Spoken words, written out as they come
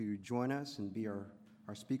to join us and be our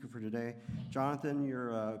speaker for today. Jonathan, you're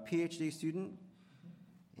a PhD student,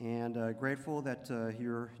 and grateful that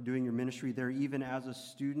you're doing your ministry there even as a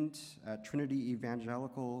student at Trinity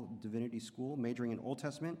Evangelical Divinity School, majoring in Old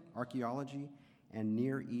Testament, archaeology, and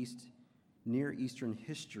Near Eastern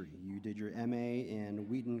history. You did your MA in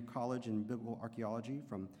Wheaton College in Biblical Archaeology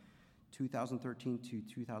from 2013 to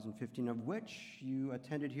 2015, of which you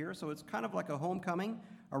attended here. So it's kind of like a homecoming,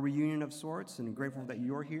 a reunion of sorts, and grateful that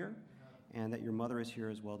you're here and that your mother is here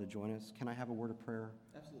as well to join us. Can I have a word of prayer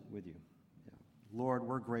with you? Yeah. Lord,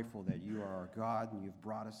 we're grateful that you are our God and you've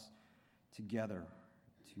brought us together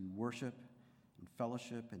to worship and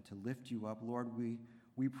fellowship and to lift you up. Lord, we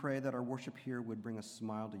pray that our worship here would bring a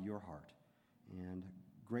smile to your heart, and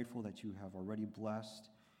grateful that you have already blessed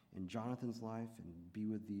in Jonathan's life and be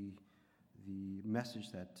with the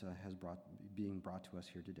message that being brought to us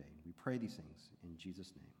here today. We pray these things in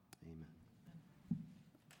Jesus' name. Amen.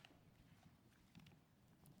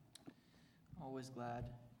 Always glad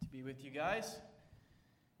to be with you guys.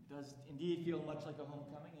 It does indeed feel much like a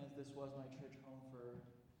homecoming, as this was my church home for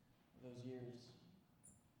those years.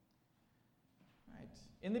 Right.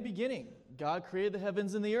 In the beginning, God created the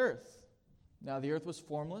heavens and the earth. Now the earth was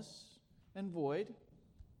formless and void,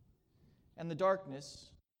 and the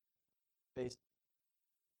darkness faced.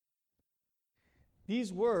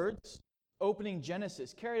 These words, opening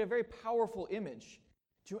Genesis, carried a very powerful image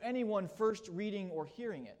to anyone first reading or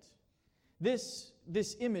hearing it. This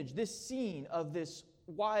image, this scene of this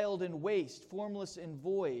wild and waste, formless and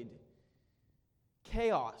void,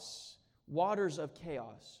 chaos, waters of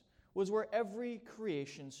chaos, was where every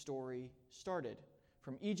creation story started.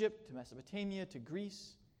 From Egypt to Mesopotamia to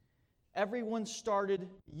Greece, everyone started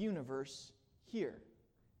the universe here.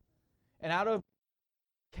 And out of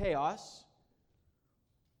chaos,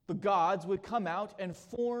 the gods would come out and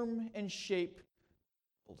form and shape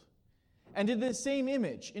the world. And in the same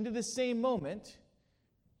image, into the same moment,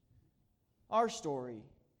 our story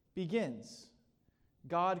begins.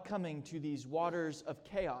 God coming to these waters of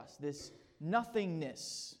chaos, this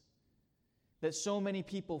nothingness that so many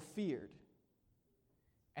people feared.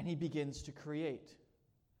 And he begins to create.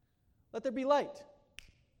 Let there be light.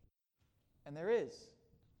 And there is.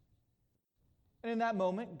 And in that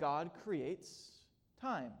moment, God creates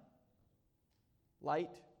time.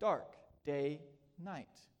 Light, dark, day, night.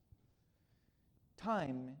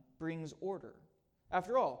 Time brings order.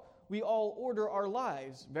 After all, we all order our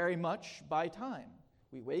lives very much by time.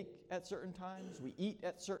 We wake at certain times, we eat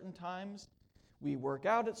at certain times, we work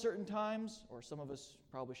out at certain times, or some of us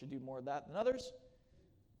probably should do more of that than others.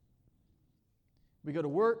 We go to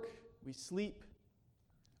work, we sleep.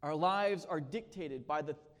 Our lives are dictated by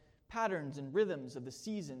the patterns and rhythms of the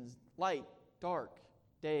seasons, light, dark,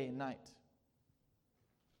 day and night.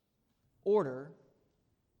 Order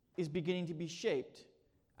is beginning to be shaped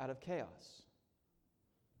out of chaos.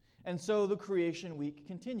 And so the creation week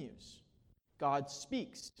continues. God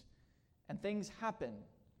speaks, and things happen.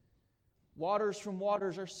 Waters from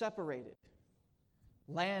waters are separated.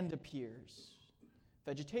 Land appears.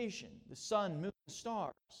 Vegetation, the sun, moon,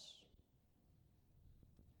 stars.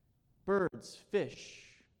 Birds, fish,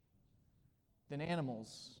 then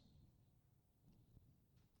animals.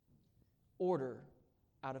 Order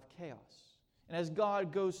out of chaos. And as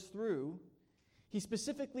God goes through, he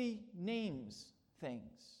specifically names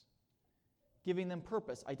things, giving them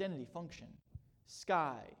purpose, identity, function.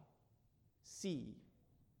 Sky, sea,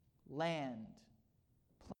 land,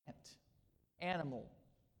 plant, animal,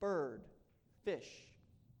 bird, fish,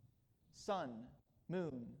 sun,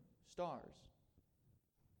 moon, stars.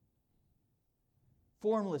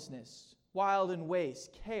 Formlessness, wild and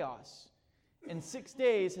waste, chaos, in 6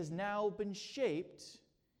 days has now been shaped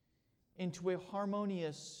into a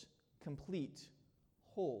harmonious, complete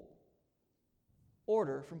whole.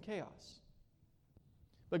 Order from chaos.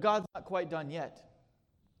 But God's not quite done yet.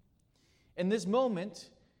 In this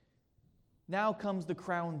moment, now comes the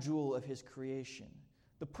crown jewel of his creation,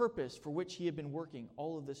 the purpose for which he had been working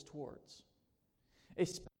all of this towards.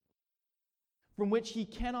 From which he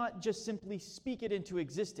cannot just simply speak it into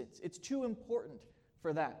existence. It's too important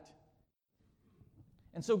for that.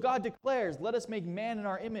 And so God declares, let us make man in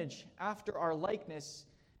our image, after our likeness,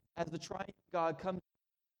 as the triune God comes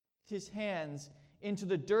his hands into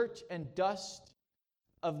the dirt and dust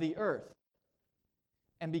of the earth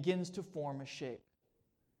and begins to form a shape.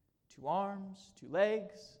 2 arms, 2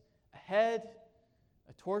 legs, a head,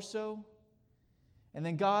 a torso. And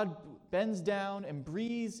then God bends down and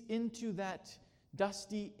breathes into that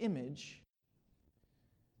dusty image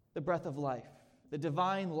the breath of life, the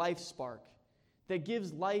divine life spark that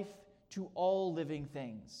gives life to all living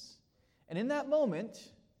things. And in that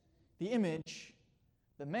moment, the image,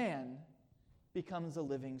 the man, becomes a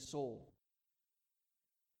living soul.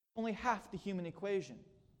 Only half the human equation.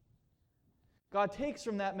 God takes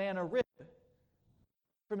from that man a rib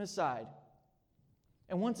from his side,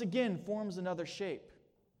 and once again forms another shape,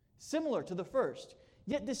 similar to the first,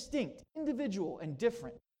 yet distinct, individual, and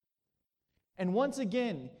different. And once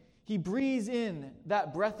again, he breathes in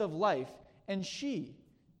that breath of life, and she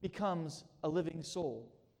becomes a living soul.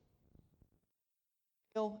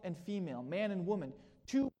 Male and female, man and woman,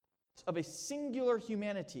 two parts of a singular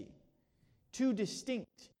humanity, two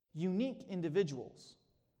distinct, unique individuals,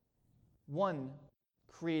 one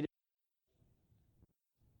created.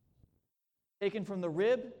 Taken from the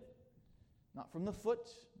rib, not from the foot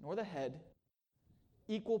nor the head,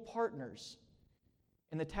 equal partners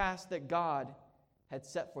in the task that God had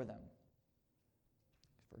set for them.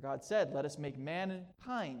 For God said, "Let us make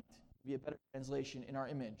mankind," to be a better translation, "in our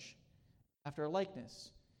image, after our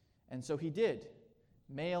likeness." And so he did.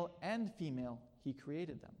 Male and female, he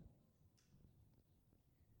created them.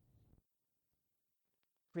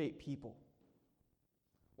 Create people.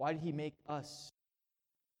 Why did he make us?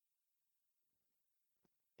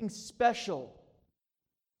 Something special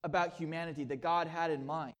about humanity that God had in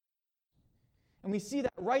mind. And we see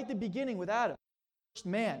that right at the beginning with Adam, the first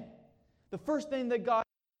man. The first thing that God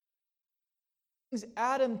brings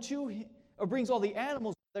Adam to him, or brings all the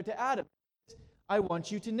animals to Adam, is, "I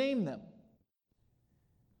want you to name them."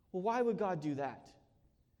 Well, why would God do that?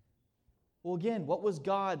 Well, again, what was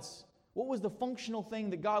the functional thing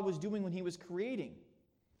that God was doing when he was creating?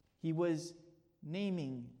 He was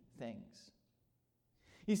naming things.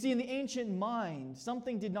 You see, in the ancient mind,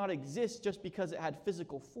 something did not exist just because it had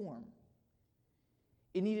physical form.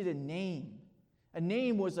 It needed a name. A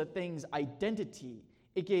name was a thing's identity.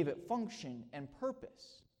 It gave it function and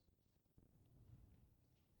purpose.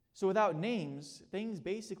 So without names, things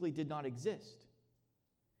basically did not exist.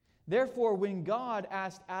 Therefore, when God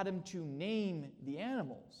asked Adam to name the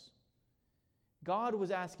animals, God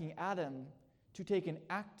was asking Adam to take an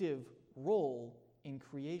active role in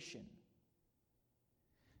creation.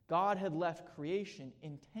 God had left creation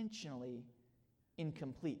intentionally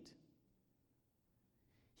incomplete.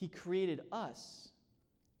 He created us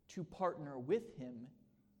to partner with him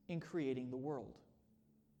in creating the world.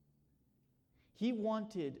 He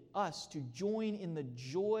wanted us to join in the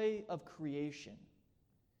joy of creation,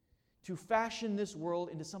 to fashion this world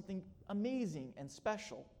into something amazing and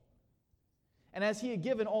special. And as he had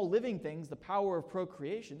given all living things the power of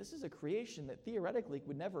procreation, this is a creation that theoretically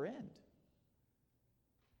would never end.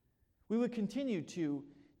 We would continue to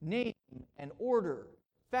name and order,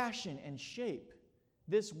 fashion and shape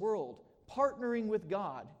this world, partnering with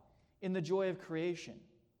God in the joy of creation.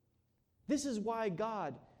 This is why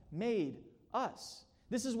God made us.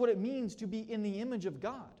 This is what it means to be in the image of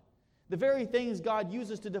God. The very things God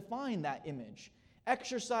uses to define that image: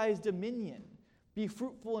 exercise dominion, be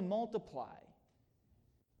fruitful and multiply.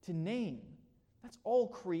 To name, that's all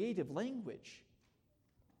creative language.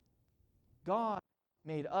 God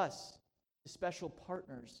made us special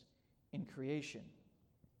partners in creation.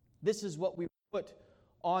 This is what we were put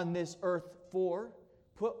on this earth for,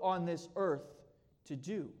 put on this earth to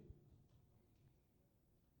do.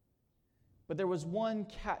 But there was one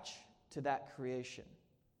catch to that creation.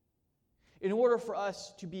 In order for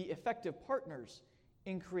us to be effective partners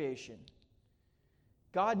in creation,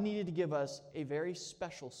 God needed to give us a very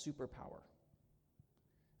special superpower.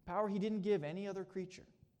 Power he didn't give any other creature.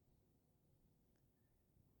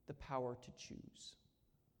 The power to choose.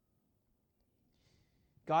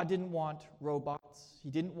 God didn't want robots. He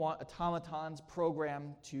didn't want automatons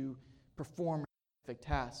programmed to perform a specific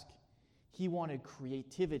task. He wanted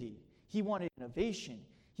creativity. He wanted innovation.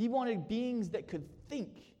 He wanted beings that could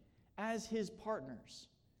think as his partners,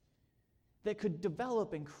 that could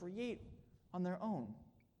develop and create on their own,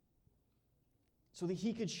 so that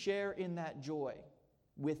he could share in that joy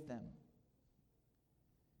with them.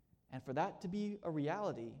 And for that to be a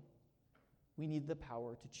reality, we need the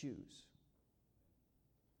power to choose.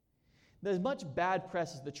 As much bad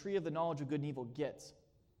press as the tree of the knowledge of good and evil gets,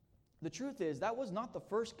 the truth is that was not the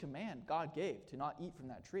first command God gave, to not eat from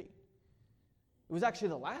that tree. It was actually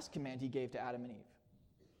the last command he gave to Adam and Eve.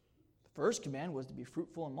 The first command was to be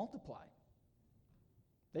fruitful and multiply.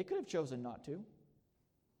 They could have chosen not to.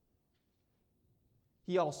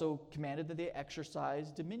 He also commanded that they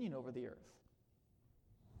exercise dominion over the earth.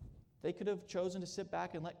 They could have chosen to sit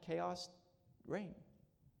back and let chaos reign.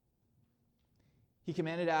 He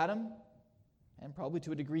commanded Adam, and probably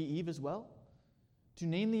to a degree Eve as well, to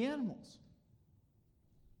name the animals.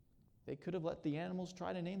 They could have let the animals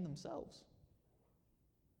try to name themselves.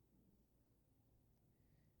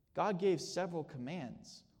 God gave several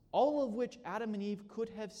commands, all of which Adam and Eve could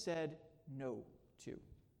have said no to.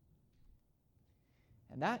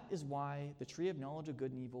 And that is why the tree of knowledge of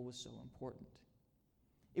good and evil was so important.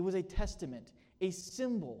 It was a testament, a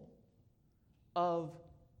symbol of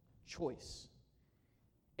choice,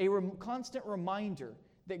 a constant reminder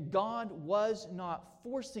that God was not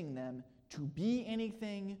forcing them to be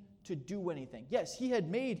anything, to do anything. Yes, He had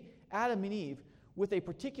made Adam and Eve with a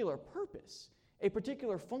particular purpose, a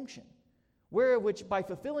particular function, which by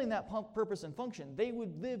fulfilling that purpose and function, they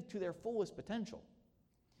would live to their fullest potential.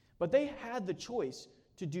 But they had the choice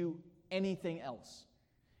to do anything else.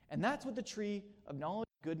 And that's what the tree of knowledge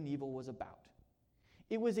of good and evil was about.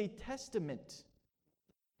 It was a test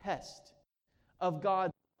of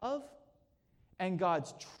God's love and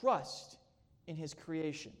God's trust in His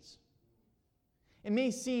creations. It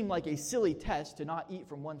may seem like a silly test to not eat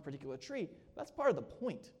from one particular tree, but that's part of the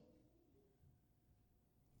point.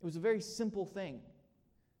 It was a very simple thing.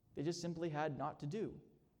 They just simply had not to do.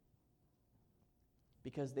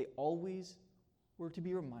 Because they always were to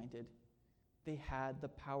be reminded they had the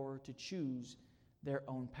power to choose their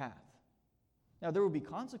own path. Now, there would be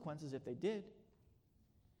consequences if they did.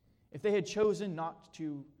 If they had chosen not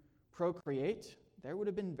to procreate, there would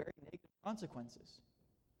have been very negative consequences.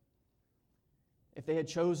 If they had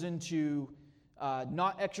chosen to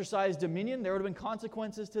not exercise dominion, there would have been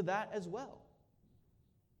consequences to that as well.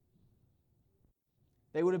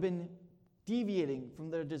 They would have been deviating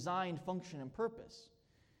from their designed function and purpose.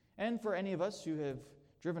 And for any of us who have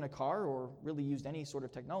driven a car or really used any sort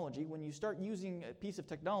of technology, when you start using a piece of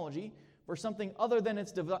technology for something other than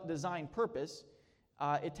its designed purpose,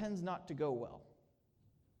 it tends not to go well.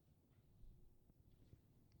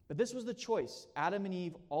 But this was the choice Adam and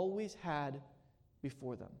Eve always had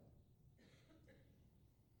before them.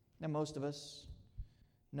 Now, most of us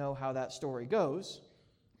know how that story goes.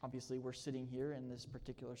 Obviously, we're sitting here in this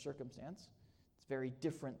particular circumstance. It's very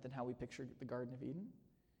different than how we pictured the Garden of Eden.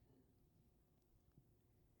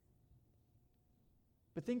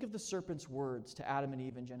 But think of the serpent's words to Adam and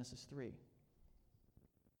Eve in Genesis 3.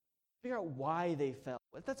 Figure out why they fell.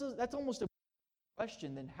 That's almost a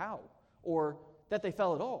question than how, or that they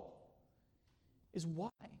fell at all, is why.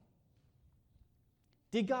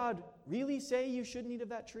 Did God really say you shouldn't eat of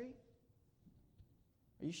that tree?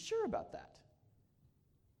 Are you sure about that?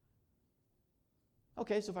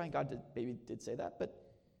 Okay, so fine, God maybe did say that, but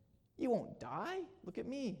you won't die. Look at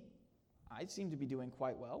me. I seem to be doing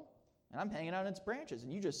quite well, and I'm hanging out in its branches,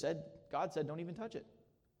 and you just said, God said, don't even touch it.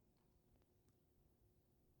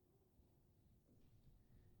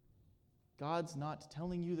 God's not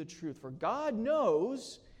telling you the truth, for God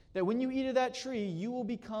knows that when you eat of that tree, you will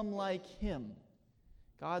become like Him.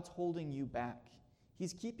 God's holding you back.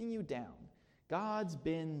 He's keeping you down. God's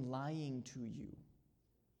been lying to you.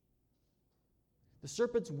 The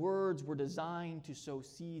serpent's words were designed to sow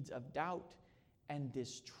seeds of doubt and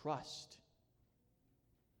distrust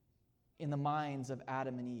in the minds of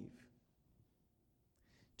Adam and Eve.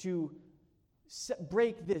 To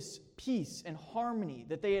break this peace and harmony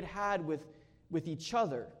that they had had with each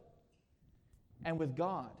other and with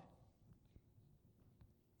God.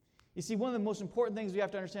 You see, one of the most important things we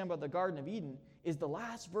have to understand about the Garden of Eden is the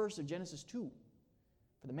last verse of Genesis 2.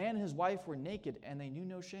 For the man and his wife were naked, and they knew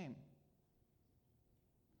no shame.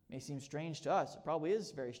 It may seem strange to us. It probably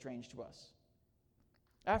is very strange to us.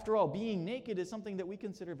 After all, being naked is something that we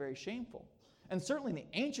consider very shameful. And certainly in the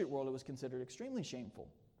ancient world, it was considered extremely shameful.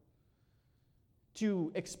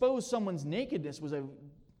 To expose someone's nakedness was a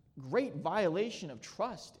great violation of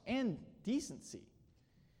trust and decency.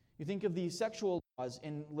 You think of the sexual laws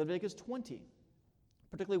in Leviticus 20,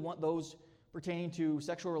 particularly those pertaining to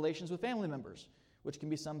sexual relations with family members, which can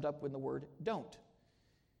be summed up with the word don't.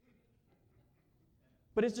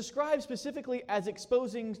 But it's described specifically as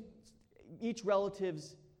exposing each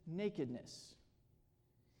relative's nakedness,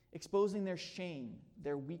 exposing their shame,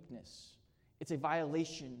 their weakness. It's a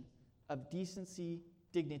violation of decency,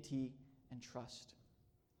 dignity, and trust.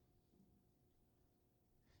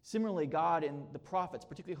 Similarly, God in the prophets,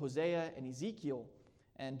 particularly Hosea and Ezekiel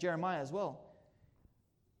and Jeremiah as well,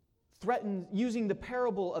 threatens, using the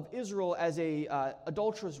parable of Israel as a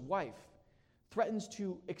adulterous wife, threatens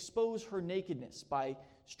to expose her nakedness by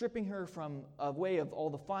stripping her from a way of all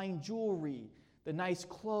the fine jewelry, the nice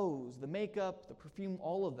clothes, the makeup, the perfume,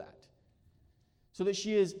 all of that, so that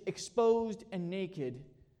she is exposed and naked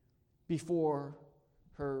before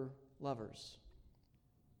her lovers.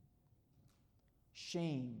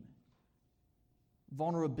 Shame,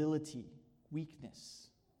 vulnerability, weakness,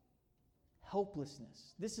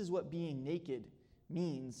 helplessness. This is what being naked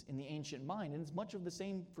means in the ancient mind, and it's much of the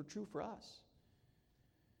same true for us.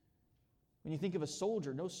 When you think of a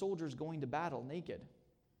soldier, no soldier is going to battle naked.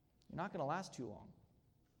 You're not going to last too long.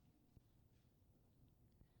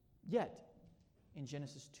 Yet, in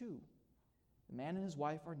Genesis 2, the man and his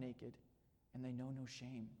wife are naked, and they know no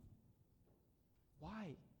shame.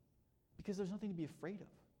 Why? Because there's nothing to be afraid of.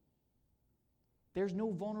 There's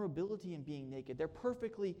no vulnerability in being naked. They're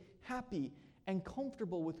perfectly happy and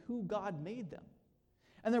comfortable with who God made them.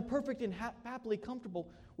 And they're perfect and happily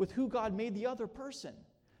comfortable with who God made the other person.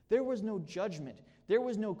 There was no judgment. There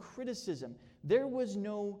was no criticism. There was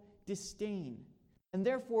no disdain. And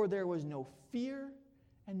therefore, there was no fear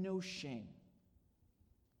and no shame.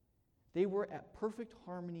 They were at perfect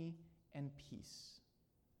harmony and peace.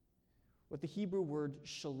 What the Hebrew word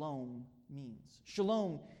shalom means.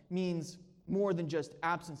 Shalom means more than just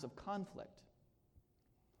absence of conflict.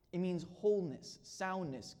 It means wholeness,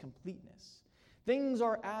 soundness, completeness. Things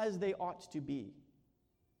are as they ought to be.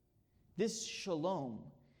 This shalom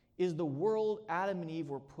is the world Adam and Eve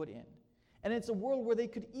were put in. And it's a world where they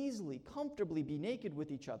could easily, comfortably be naked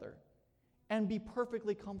with each other and be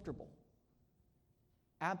perfectly comfortable.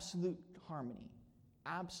 Absolute harmony,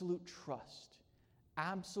 absolute trust,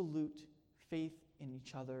 absolute faith in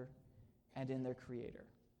each other and in their Creator.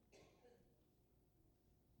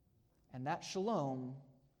 And that shalom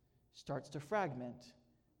starts to fragment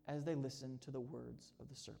as they listen to the words of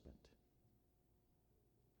the serpent.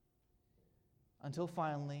 Until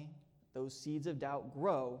finally, those seeds of doubt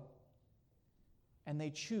grow and they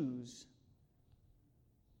choose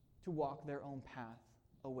to walk their own path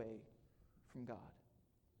away from God.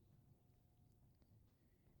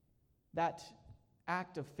 That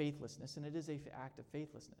act of faithlessness, and it is an act of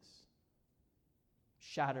faithlessness,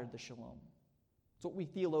 shattered the shalom. It's what we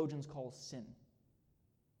theologians call sin.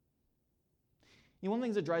 You know, one of the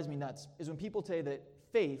things that drives me nuts is when people say that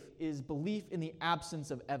faith is belief in the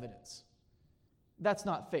absence of evidence. That's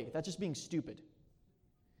not faith. That's just being stupid.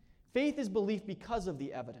 Faith is belief because of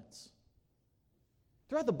the evidence.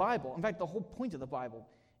 Throughout the Bible, in fact, the whole point of the Bible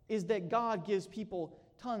is that God gives people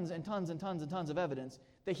tons and tons and tons and tons of evidence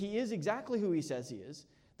that He is exactly who He says He is,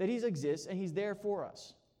 that He exists, and He's there for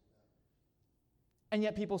us. And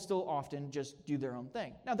yet people still often just do their own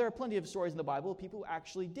thing. Now, there are plenty of stories in the Bible of people who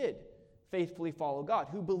actually did faithfully follow God,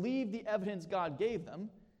 who believed the evidence God gave them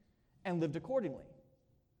and lived accordingly.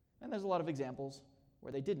 And there's a lot of examples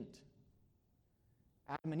where they didn't.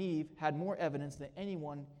 Adam and Eve had more evidence than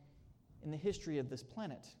anyone in the history of this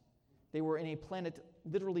planet. They were in a planet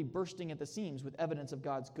literally bursting at the seams with evidence of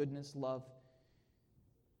God's goodness, love,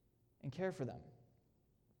 and care for them.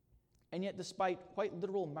 And yet, despite quite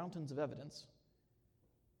literal mountains of evidence,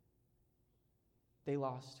 they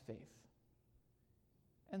lost faith.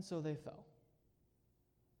 And so they fell.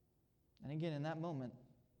 And again, in that moment,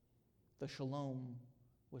 the shalom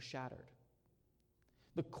was shattered.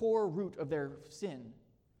 The core root of their sin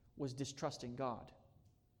was distrusting God.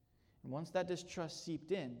 And once that distrust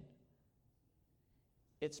seeped in,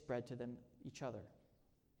 it spread to them, each other.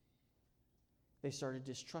 They started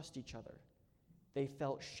to distrust each other. They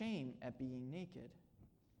felt shame at being naked.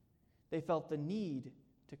 They felt the need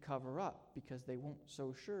to cover up because they weren't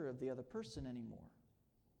so sure of the other person anymore.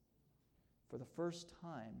 For the first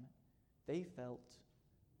time, they felt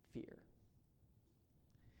fear.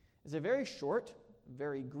 As a very short,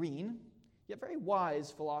 very green, yet very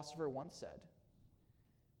wise philosopher once said,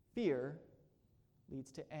 fear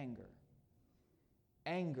leads to anger.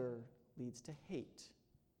 Anger leads to hate.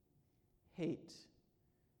 Hate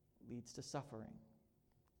leads to suffering.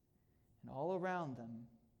 And all around them,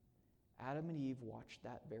 Adam and Eve watched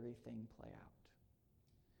that very thing play out.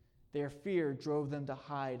 Their fear drove them to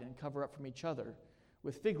hide and cover up from each other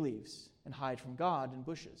with fig leaves and hide from God in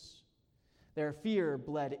bushes. Their fear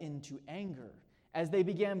bled into anger as they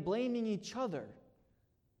began blaming each other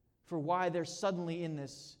for why they're suddenly in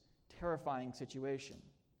this terrifying situation.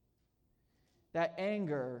 That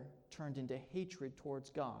anger turned into hatred towards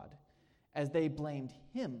God as they blamed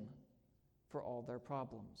Him for all their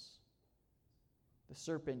problems. The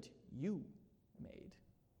serpent you made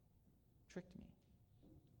tricked me.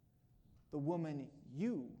 The woman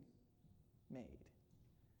you made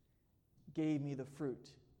gave me the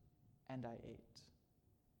fruit, and I ate.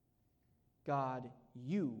 God,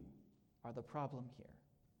 you are the problem here.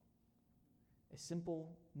 A simple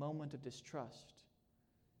moment of distrust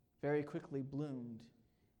very quickly bloomed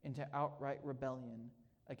into outright rebellion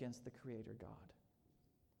against the Creator God.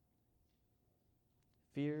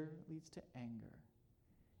 Fear leads to anger.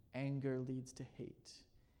 Anger leads to hate.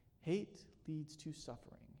 Hate leads to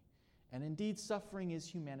suffering. And indeed, suffering is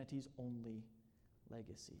humanity's only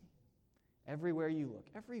legacy. Everywhere you look,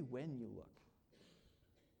 every when you look,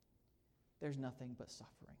 there's nothing but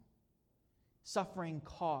suffering. suffering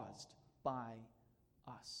caused by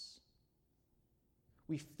us.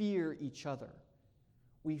 We fear each other.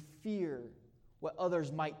 We fear what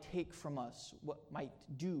others might take from us, what might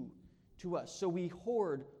do to us. So we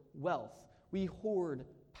hoard wealth. We hoard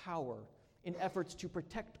power in efforts to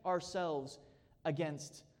protect ourselves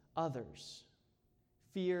against others.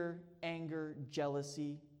 Fear, anger,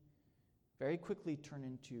 jealousy very quickly turn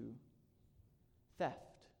into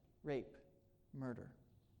theft, rape, murder.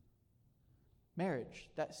 Marriage,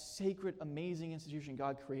 that sacred, amazing institution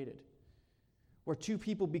God created, where two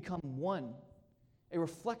people become one, a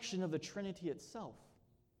reflection of the Trinity itself.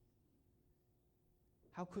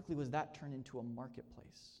 How quickly was that turned into a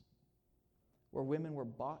marketplace where women were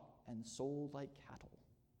bought and sold like cattle,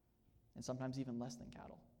 and sometimes even less than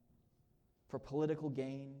cattle, for political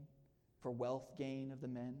gain, for wealth gain of the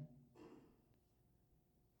men?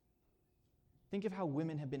 Think of how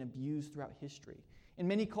women have been abused throughout history. In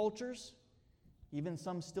many cultures, even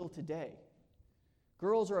some still today,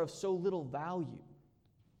 girls are of so little value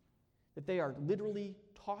that they are literally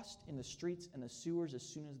tossed in the streets and the sewers as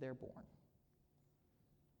soon as they're born.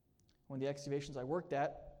 One of the excavations I worked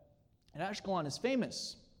at in Ashkelon is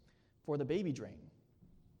famous for the baby drain.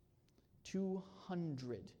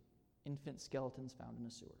 200 infant skeletons found in a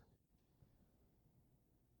sewer.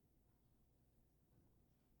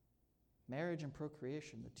 Marriage and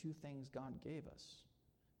procreation, the two things God gave us,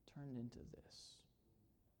 turned into this.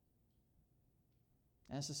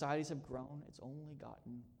 And as societies have grown, it's only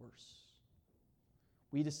gotten worse.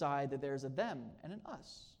 We decide that there's a them and an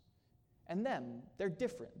us. And them, they're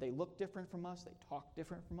different. They look different from us. They talk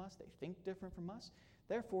different from us. They think different from us.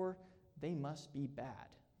 Therefore, they must be bad.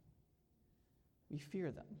 We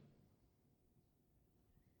fear them.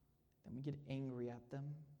 Then we get angry at them.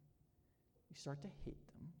 We start to hate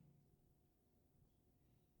them.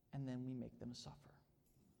 And then we make them suffer.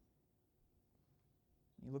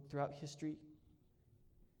 You look throughout history,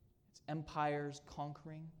 it's empires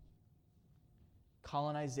conquering,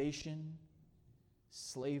 colonization,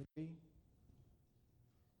 slavery,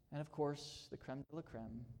 and of course, the creme de la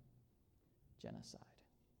creme, genocide.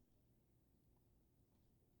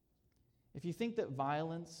 If you think that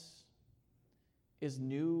violence is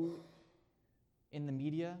new in the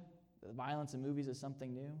media, that violence in movies is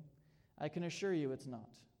something new, I can assure you it's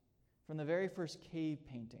not. From the very first cave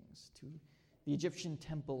paintings to the Egyptian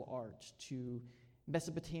temple art to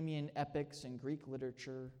Mesopotamian epics and Greek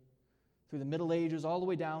literature, through the Middle Ages all the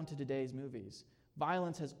way down to today's movies,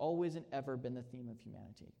 violence has always and ever been the theme of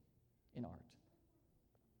humanity in art.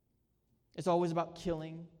 It's always about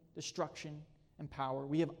killing, destruction, and power.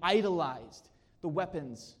 We have idolized the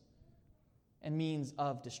weapons and means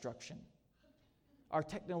of destruction. Our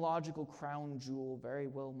technological crown jewel very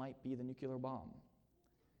well might be the nuclear bomb.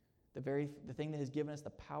 The thing that has given us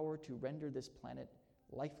the power to render this planet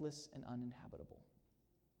lifeless and uninhabitable.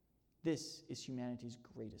 This is humanity's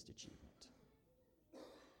greatest achievement.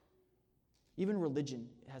 Even religion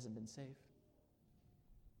hasn't been safe.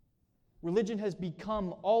 Religion has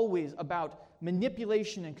become always about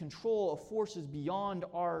manipulation and control of forces beyond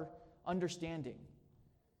our understanding.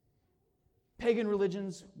 Pagan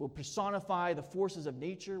religions will personify the forces of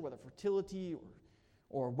nature, whether fertility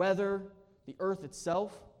or weather, the earth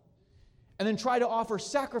itself, and then try to offer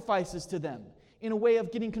sacrifices to them in a way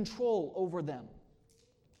of getting control over them.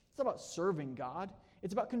 It's not about serving God.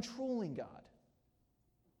 It's about controlling God.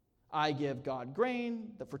 I give God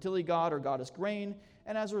grain, the fertility god or goddess grain,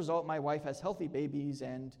 and as a result, my wife has healthy babies,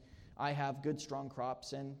 and I have good, strong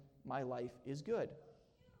crops, and my life is good.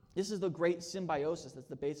 This is the great symbiosis that's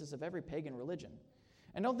the basis of every pagan religion.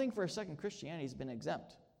 And don't think for a second Christianity has been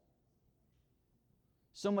exempt.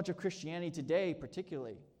 So much of Christianity today,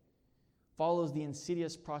 particularly, follows the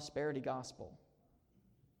insidious prosperity gospel,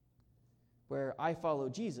 where I follow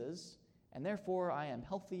Jesus, and therefore I am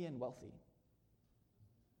healthy and wealthy.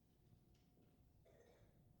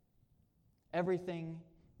 Everything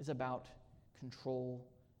is about control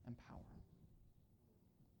and power.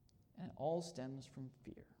 And it all stems from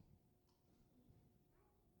fear.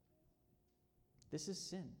 This is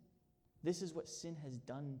sin. This is what sin has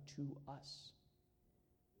done to us.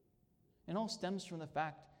 It all stems from the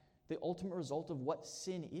fact, the ultimate result of what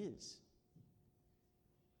sin is.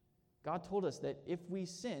 God told us that if we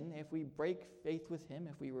sin, if we break faith with Him,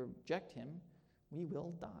 if we reject Him, we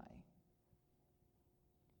will die.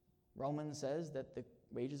 Romans says that the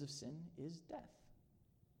wages of sin is death.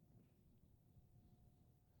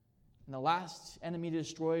 And the last enemy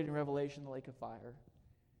destroyed in Revelation, the lake of fire,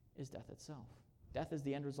 is death itself. Death is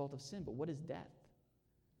the end result of sin, but what is death?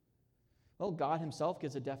 Well, God Himself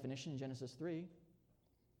gives a definition in Genesis 3.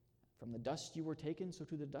 From the dust you were taken, so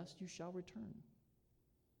to the dust you shall return.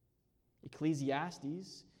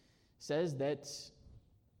 Ecclesiastes says that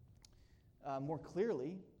more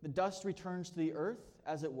clearly, the dust returns to the earth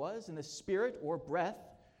as it was, and the spirit or breath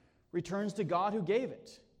returns to God who gave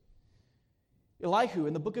it. Elihu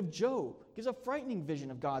in the book of Job gives a frightening vision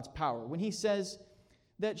of God's power when he says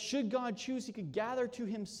that should God choose, he could gather to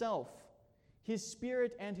himself his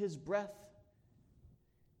spirit and his breath,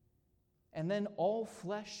 and then all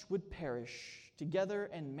flesh would perish together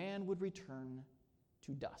and man would return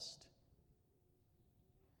to dust.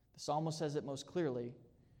 The psalmist says it most clearly.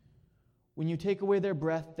 When you take away their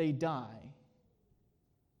breath, they die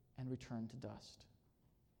and return to dust.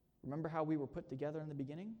 Remember how we were put together in the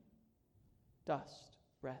beginning? Dust,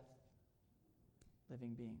 breath,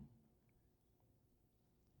 living being.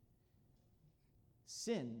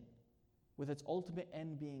 Sin, with its ultimate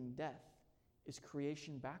end being death, is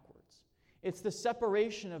creation backwards. It's the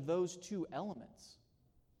separation of those two elements.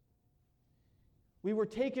 We were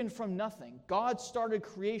taken from nothing. God started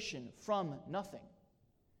creation from nothing,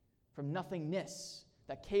 from nothingness,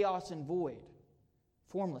 that chaos and void,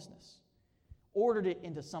 formlessness, ordered it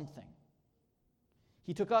into something.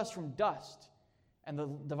 He took us from dust and the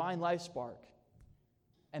divine life spark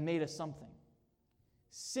and made us something.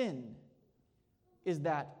 Sin is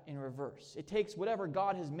that in reverse. It takes whatever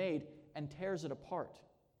God has made and tears it apart.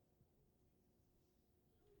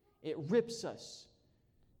 It rips us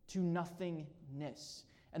to nothingness.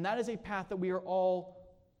 And that is a path that we are all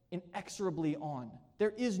inexorably on.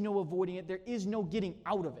 There is no avoiding it. There is no getting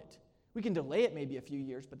out of it. We can delay it maybe a few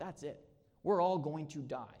years, but that's it. We're all going to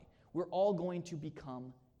die. We're all going to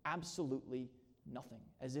become absolutely nothing,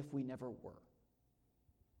 as if we never were.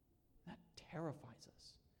 That terrifies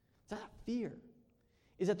us. That fear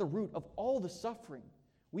is at the root of all the suffering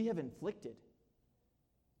we have inflicted.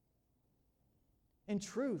 In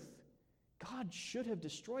truth, God should have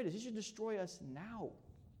destroyed us. He should destroy us now.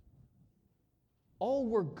 All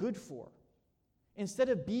we're good for, instead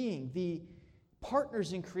of being the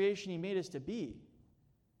partners in creation He made us to be,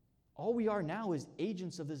 all we are now is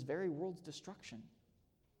agents of this very world's destruction.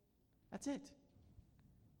 That's it.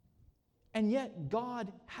 And yet,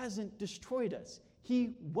 God hasn't destroyed us.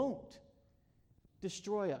 He won't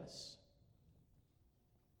destroy us.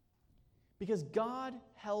 Because God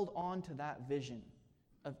held on to that vision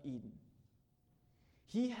of Eden.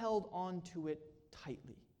 He held on to it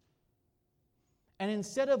tightly. And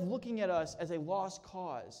instead of looking at us as a lost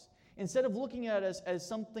cause, instead of looking at us as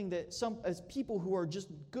something that as people who are just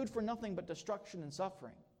good for nothing but destruction and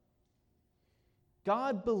suffering,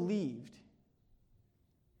 God believed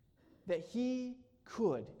that He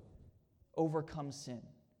could overcome sin.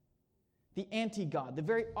 The anti-God, the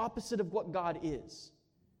very opposite of what God is.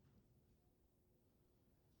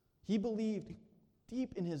 He believed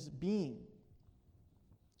deep in His being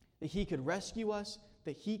that He could rescue us,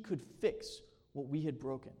 that He could fix what we had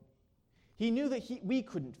broken. He knew that we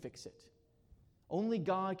couldn't fix it. Only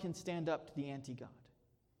God can stand up to the anti-God.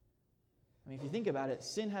 I mean, if you think about it,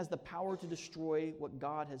 sin has the power to destroy what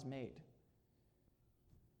God has made.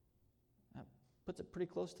 That puts it pretty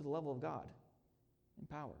close to the level of God in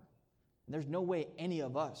power. And there's no way any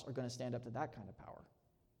of us are going to stand up to that kind of power.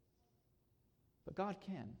 But God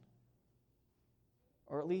can.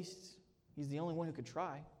 Or at least, He's the only one who could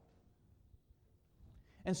try.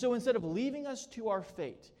 And so instead of leaving us to our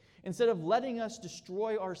fate, instead of letting us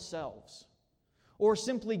destroy ourselves, or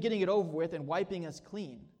simply getting it over with and wiping us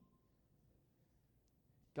clean,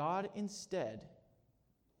 God instead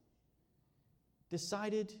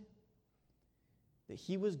decided that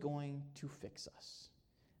He was going to fix us,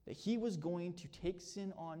 that He was going to take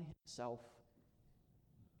sin on Himself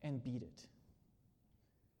and beat it,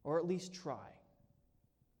 or at least try.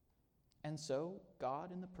 And so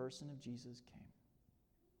God, in the person of Jesus, came.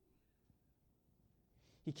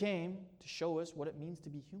 He came to show us what it means to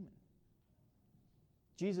be human.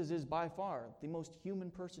 Jesus is by far the most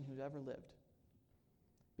human person who's ever lived.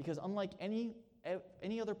 Because unlike any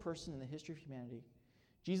other person in the history of humanity,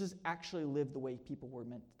 Jesus actually lived the way people were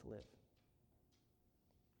meant to live.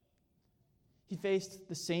 He faced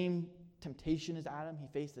the same temptation as Adam. He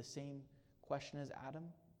faced the same question as Adam.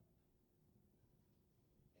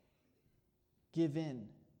 Give in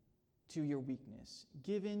to your weakness.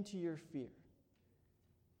 Give in to your fear.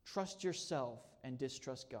 Trust yourself and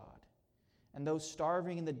distrust God. And those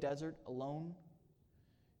starving in the desert alone,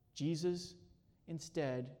 Jesus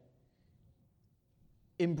instead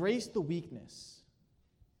embraced the weakness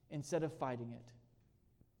instead of fighting it,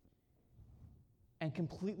 and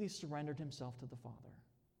completely surrendered Himself to the Father.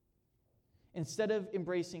 Instead of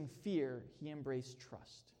embracing fear, He embraced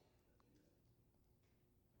trust.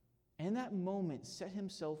 And in that moment, set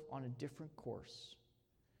himself on a different course,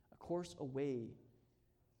 a course away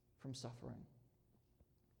from suffering.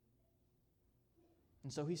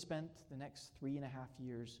 And so he spent the next 3.5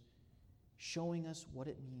 years showing us what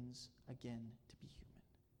it means, again, to be human.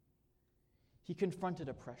 He confronted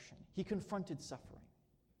oppression. He confronted suffering.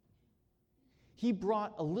 He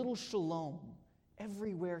brought a little shalom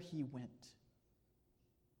everywhere he went.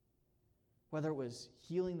 Whether it was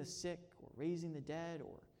healing the sick or raising the dead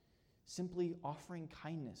or simply offering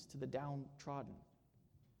kindness to the downtrodden,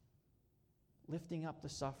 lifting up the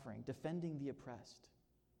suffering, defending the oppressed.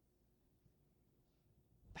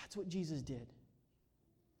 That's what Jesus did.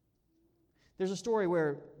 There's a story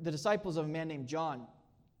where the disciples of a man named John,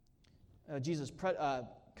 Jesus'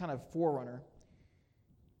 kind of forerunner,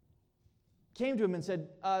 came to him and said,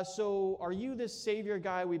 so are you this Savior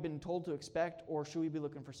guy we've been told to expect, or should we be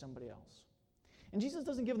looking for somebody else? And Jesus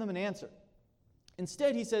doesn't give them an answer.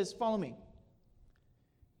 Instead, he says, follow me.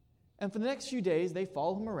 And for the next few days, they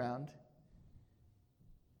follow him around.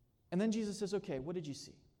 And then Jesus says, okay, what did you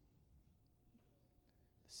see?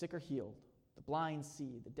 The sick are healed. The blind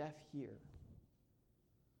see. The deaf hear.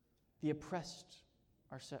 The oppressed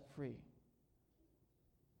are set free.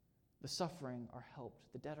 The suffering are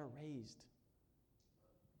helped. The dead are raised.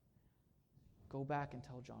 Go back and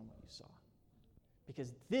tell John what you saw.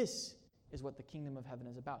 Because this is what the kingdom of heaven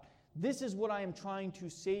is about. This is what I am trying to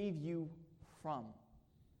save you from.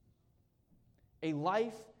 A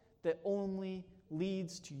life that only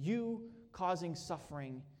leads to you causing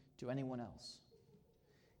suffering to anyone else.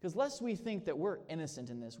 Because lest we think that we're innocent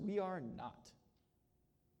in this, we are not.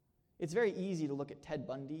 It's very easy to look at Ted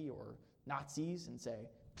Bundy or Nazis and say,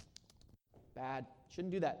 bad,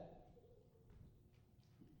 shouldn't do that.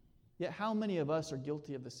 Yet how many of us are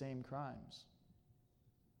guilty of the same crimes?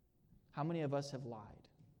 How many of us have lied,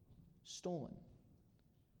 stolen,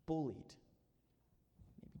 bullied,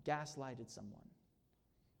 maybe gaslighted someone,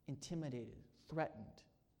 intimidated, threatened,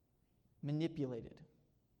 manipulated,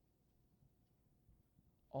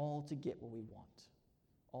 all to get what we want,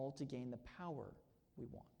 all to gain the power we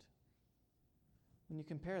want? When you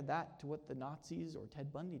compare that to what the Nazis or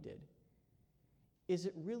Ted Bundy did, is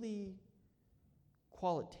it really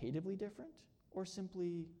qualitatively different or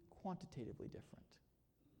simply quantitatively different?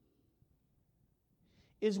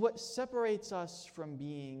 Is what separates us from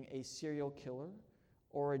being a serial killer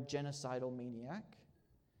or a genocidal maniac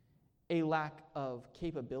a lack of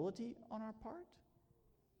capability on our part?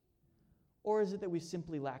 Or is it that we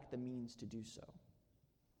simply lack the means to do so?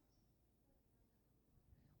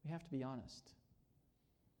 We have to be honest.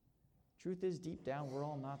 Truth is, deep down, we're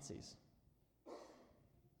all Nazis.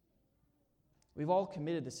 We've all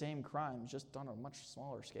committed the same crimes, just on a much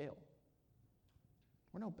smaller scale.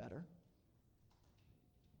 We're no better.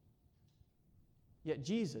 Yet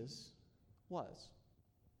Jesus was.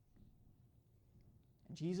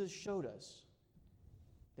 And Jesus showed us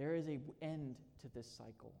there is an end to this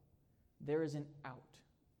cycle. There is an out.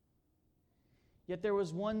 Yet there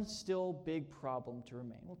was one still big problem to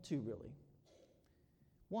remain. Well, two really.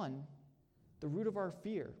 One, the root of our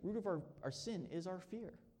fear, root of our sin is our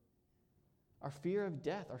fear. Our fear of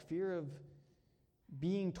death, our fear of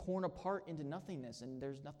being torn apart into nothingness, and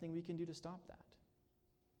there's nothing we can do to stop that.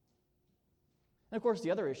 And of course,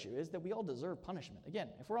 the other issue is that we all deserve punishment. Again,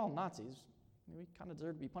 if we're all Nazis, we kind of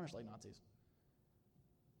deserve to be punished like Nazis.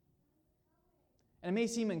 And it may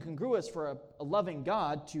seem incongruous for a loving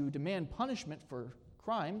God to demand punishment for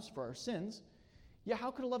crimes, for our sins. Yet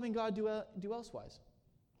how could a loving God do elsewise?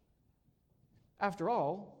 After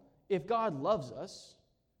all, if God loves us,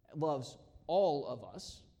 loves all of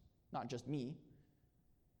us, not just me,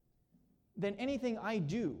 then anything I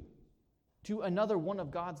do to another one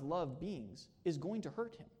of God's loved beings is going to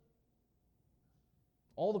hurt him.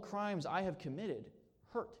 All the crimes I have committed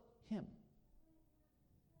hurt him.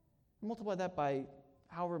 Multiply that by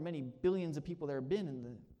however many billions of people there have been in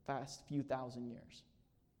the past few thousand years.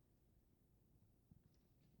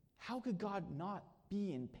 How could God not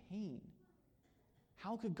be in pain?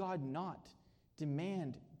 How could God not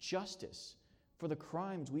demand justice for the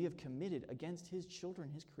crimes we have committed against his children,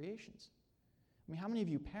 his creations? I mean, how many of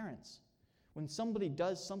you parents, when somebody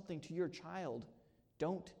does something to your child,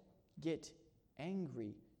 don't get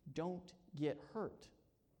angry, don't get hurt?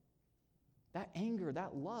 That anger,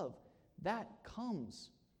 that love, that comes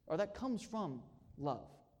from love.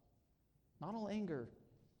 Not all anger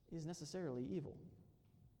is necessarily evil.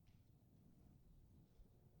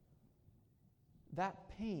 That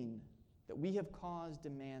pain that we have caused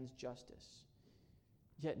demands justice,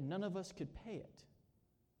 yet none of us could pay it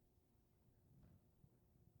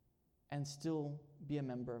and still be a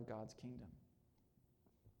member of God's kingdom.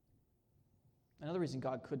 Another reason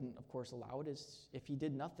God couldn't, of course, allow it is if he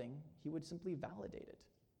did nothing, he would simply validate it.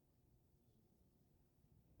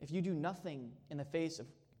 If you do nothing in the face of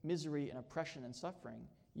misery and oppression and suffering,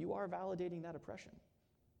 you are validating that oppression.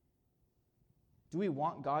 Do we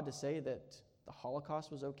want God to say that the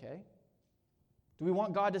Holocaust was okay? Do we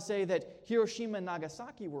want God to say that Hiroshima and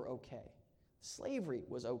Nagasaki were okay? Slavery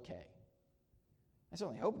was okay? I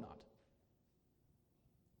certainly hope not.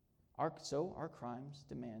 So our crimes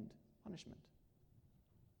demand punishment.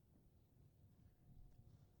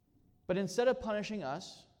 But instead of punishing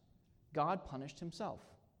us, God punished himself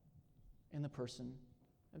in the person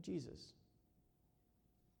of Jesus.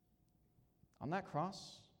 On that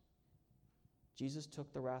cross, Jesus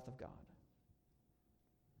took the wrath of God.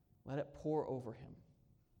 Let it pour over him.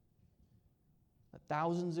 Let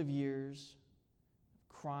thousands of years of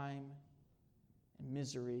crime and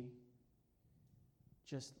misery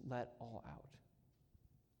just let all out.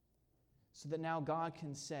 So that now God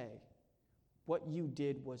can say, what you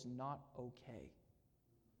did was not okay.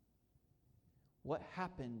 What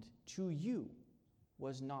happened to you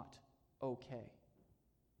was not okay.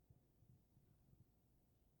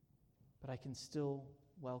 But I can still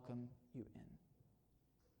welcome you in.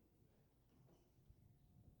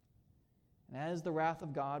 And as the wrath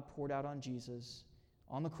of God poured out on Jesus,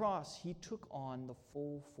 on the cross, he took on the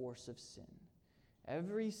full force of sin.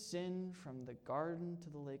 Every sin from the garden to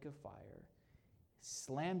the lake of fire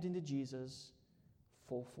slammed into Jesus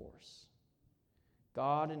full force.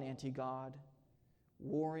 God and anti-God,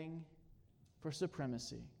 warring for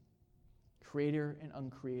supremacy, creator and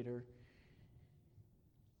uncreator,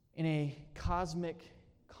 in a cosmic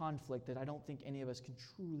conflict that I don't think any of us can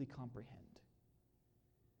truly comprehend.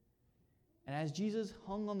 And as Jesus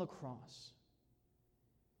hung on the cross,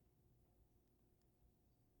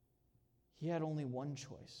 he had only one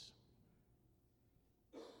choice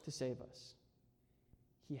to save us.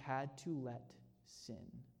 He had to let sin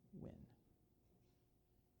win.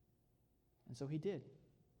 And so he did.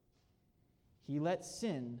 He let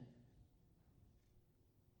sin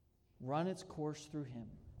run its course through him,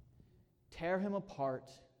 tear him apart,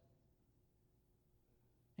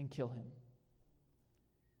 and kill him.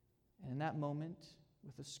 And in that moment,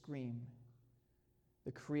 with a scream,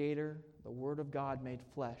 the Creator, the Word of God made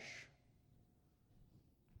flesh,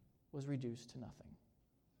 was reduced to nothing.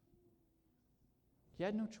 He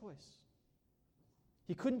had no choice.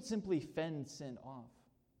 He couldn't simply fend sin off.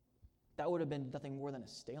 That would have been nothing more than a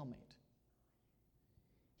stalemate.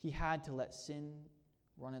 He had to let sin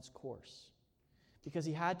run its course, because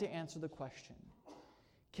he had to answer the question,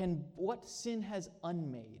 can what sin has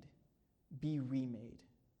unmade be remade?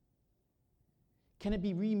 Can it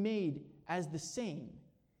be remade as the same,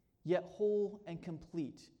 yet whole and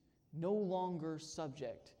complete, no longer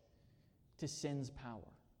subject to sin's power?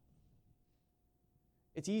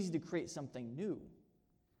 It's easy to create something new,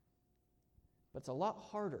 but it's a lot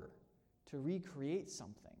harder to recreate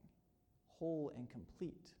something whole and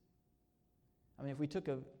complete. I mean, if we took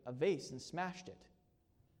a vase and smashed it,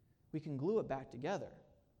 we can glue it back together,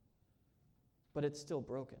 but it's still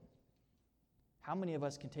broken. How many of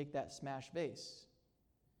us can take that smashed vase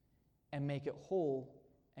and make it whole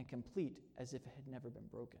and complete as if it had never been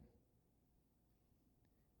broken?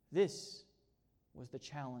 This was the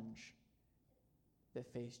challenge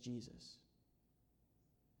that faced Jesus.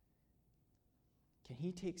 Can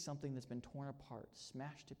he take something that's been torn apart,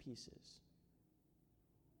 smashed to pieces,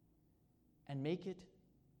 and make it,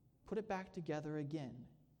 put it back together again,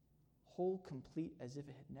 whole, complete, as if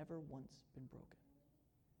it had never once been broken?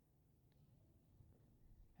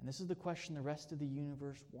 And this is the question the rest of the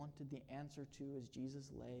universe wanted the answer to as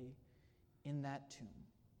Jesus lay in that tomb,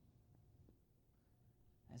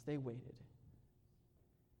 as they waited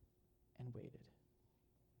and waited.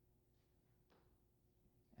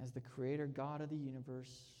 As the Creator God of the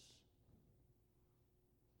universe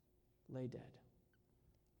lay dead.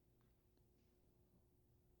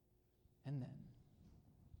 And then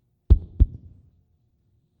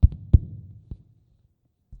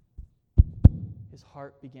his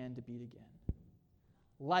heart began to beat again.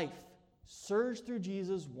 Life surged through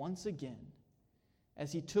Jesus once again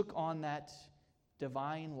as he took on that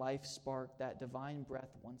divine life spark, that divine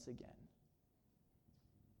breath once again.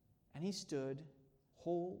 And he stood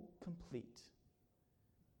whole, complete,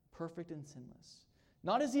 perfect and sinless.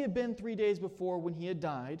 Not as he had been 3 days before when he had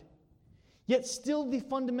died, yet still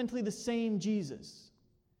fundamentally the same Jesus.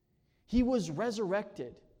 He was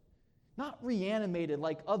resurrected, not reanimated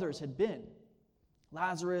like others had been.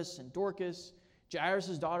 Lazarus and Dorcas,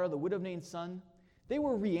 Jairus' daughter, the widow of Nain's son, they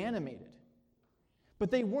were reanimated, but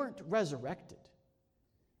they weren't resurrected.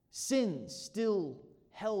 Sin still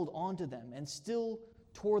held onto them and still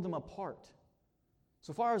tore them apart.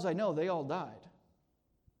 So far as I know, they all died.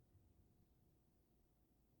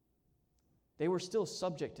 They were still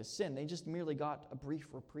subject to sin. They just merely got a brief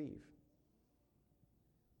reprieve.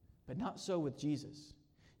 But not so with Jesus.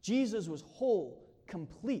 Jesus was whole,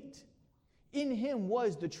 complete. In him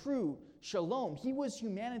was the true shalom. He was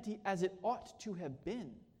humanity as it ought to have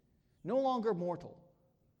been. No longer mortal.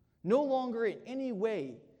 No longer in any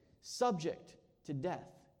way subject to death.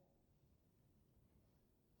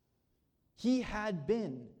 He had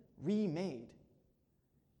been remade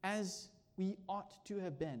as we ought to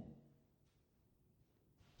have been.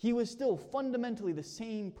 He was still fundamentally the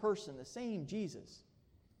same person, the same Jesus,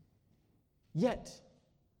 yet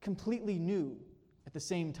completely new at the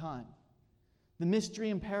same time. The mystery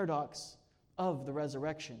and paradox of the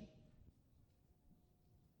resurrection.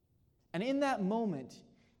 And in that moment,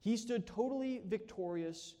 he stood totally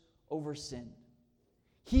victorious over sin.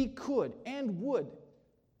 He could and would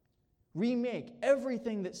remake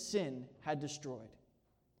everything that sin had destroyed,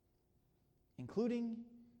 including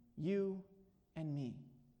you and me.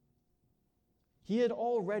 He had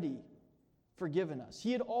already forgiven us.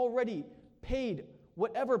 He had already paid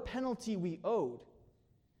whatever penalty we owed.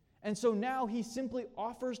 And so now he simply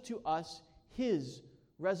offers to us his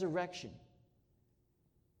resurrection.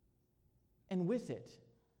 And with it,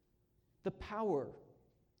 the power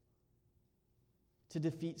to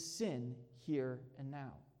defeat sin here and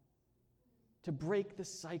now. To break the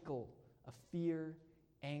cycle of fear,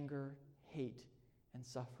 anger, hate, and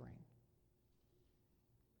suffering.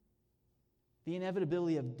 The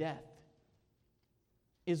inevitability of death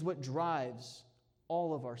is what drives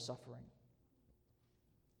all of our suffering.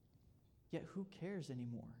 Yet who cares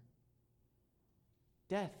anymore?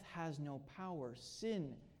 Death has no power.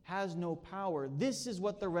 Sin has no power. This is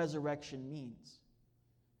what the resurrection means.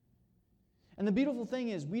 And the beautiful thing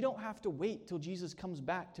is, we don't have to wait till Jesus comes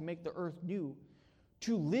back to make the earth new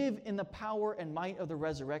to live in the power and might of the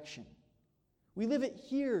resurrection. We live it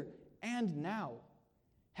here and now.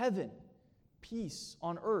 Heaven, peace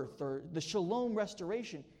on earth, or the shalom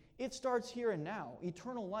restoration, it starts here and now.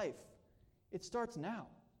 Eternal life, it starts now.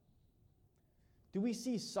 Do we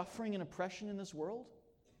see suffering and oppression in this world?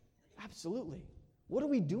 Absolutely. What are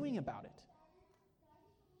we doing about it?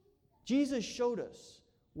 Jesus showed us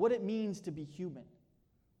what it means to be human,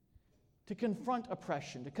 to confront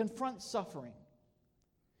oppression, to confront suffering,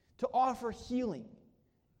 to offer healing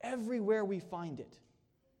everywhere we find it.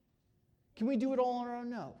 Can we do it all on our own?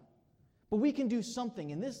 No. But we can do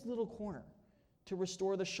something in this little corner to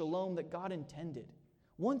restore the shalom that God intended.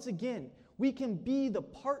 Once again, we can be the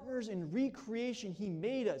partners in recreation He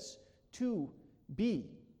made us to be.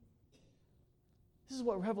 This is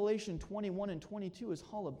what Revelation 21 and 22 is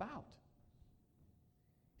all about.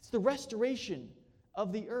 It's the restoration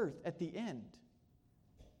of the earth at the end,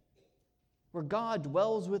 where God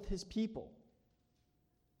dwells with His people,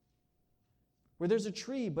 where there's a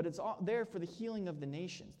tree, but it's there for the healing of the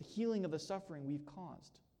nations, the healing of the suffering we've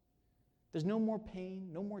caused. There's no more pain,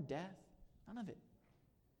 no more death, none of it.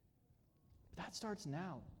 But that starts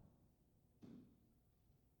now.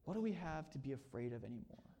 What do we have to be afraid of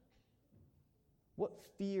anymore? What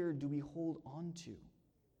fear do we hold on to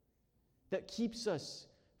that keeps us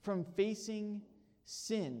from facing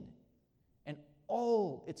sin and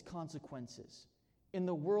all its consequences in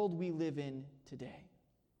the world we live in today?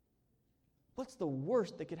 What's the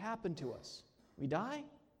worst that could happen to us? We die?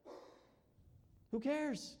 Who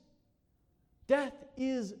cares? Death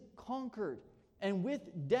is conquered, and with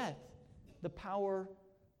death, the power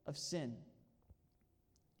of sin.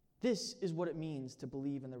 This is what it means to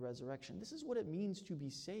believe in the resurrection. This is what it means to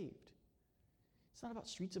be saved. It's not about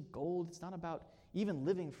streets of gold. It's not about even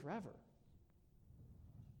living forever.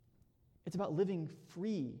 It's about living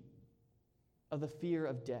free of the fear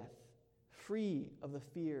of death, free of the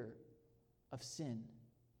fear of sin.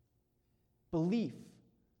 Belief,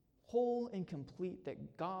 whole and complete,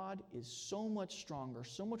 that God is so much stronger,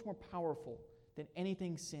 so much more powerful than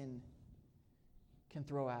anything sin can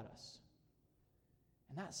throw at us.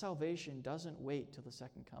 And that salvation doesn't wait till the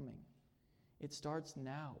second coming. It starts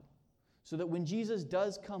now, so that when Jesus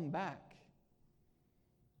does come back,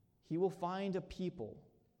 He will find a people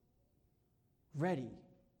ready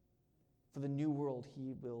for the new world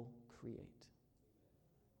He will create.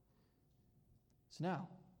 So now,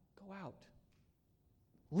 go out.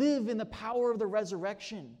 Live in the power of the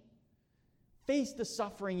resurrection. Face the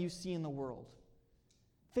suffering you see in the world.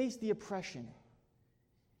 Face the oppression.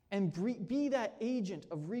 And be that agent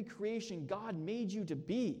of recreation God made you to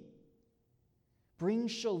be. Bring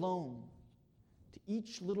shalom to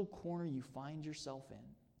each little corner you find yourself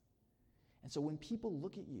in. And so when people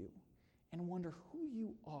look at you and wonder who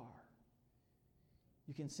you are,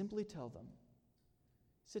 you can simply tell them,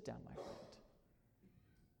 sit down, my friend,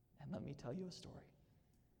 and let me tell you a story.